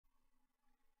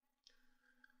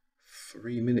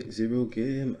3-minute zero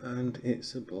game and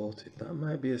it's aborted. That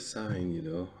might be a sign, you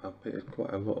know. I've played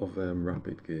quite a lot of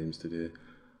rapid games today.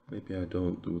 Maybe I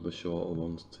don't do the shorter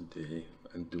ones today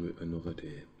and do it another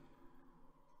day.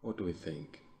 What do we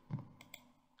think?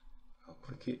 I'll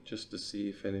click it just to see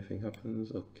if anything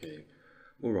happens. Okay,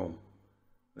 we're on.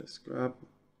 Let's grab.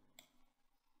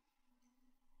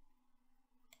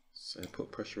 So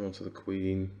put pressure onto the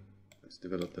queen. Let's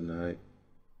develop the knight.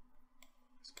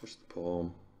 Let's push the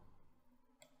pawn.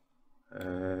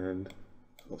 And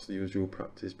what's the usual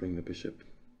practice? Bring the bishop.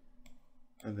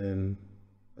 And then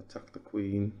attack the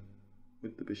queen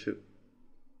with the bishop.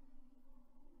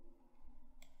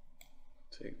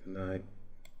 Take the knight.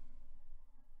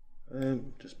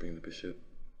 And just bring the bishop.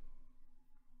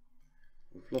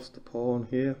 We've lost the pawn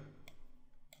here.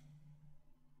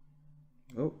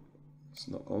 Oh, it's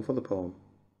not gone for the pawn.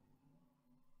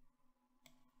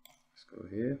 Let's go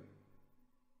here.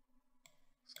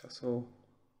 Let's castle.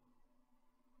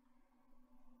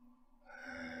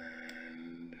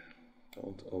 And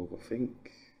don't overthink.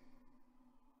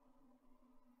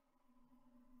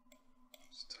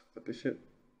 Let's attack the bishop.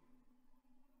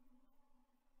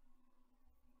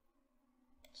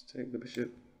 Let's take the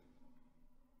bishop.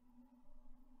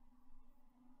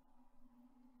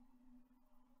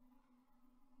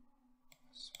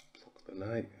 The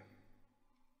knight.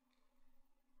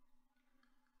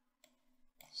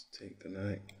 Let's take the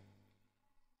knight.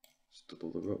 Let's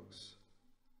double the rooks.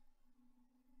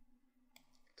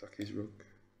 Attack his rook.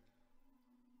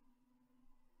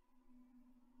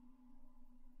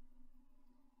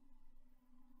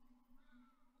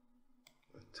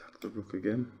 Attack the rook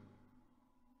again.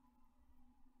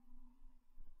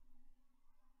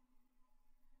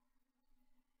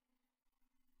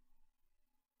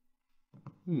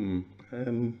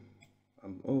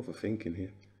 I'm overthinking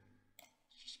here.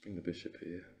 Let's just bring the bishop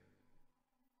here.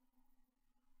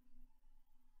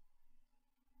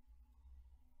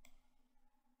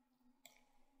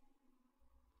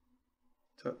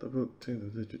 Tap the rook to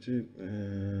the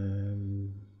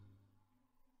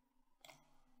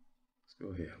let's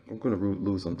go here. I'm going to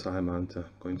lose on time, aren't I?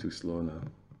 Going too slow now.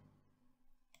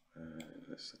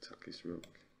 Let's attack his rook.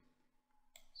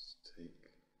 Let's take.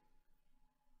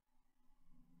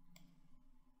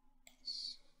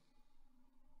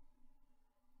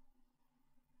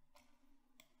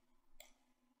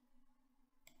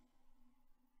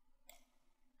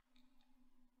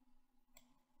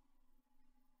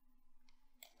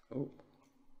 Oh.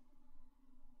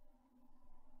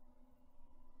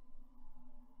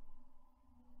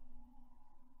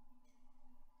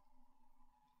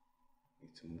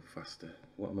 Need to move faster.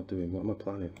 What am I doing? What am I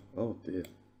planning? Oh dear.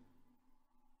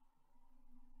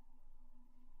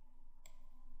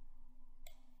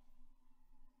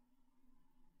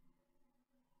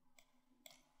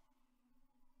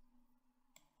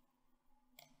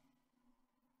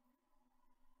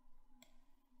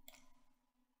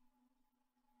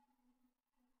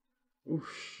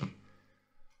 Oof.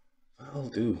 That'll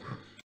do.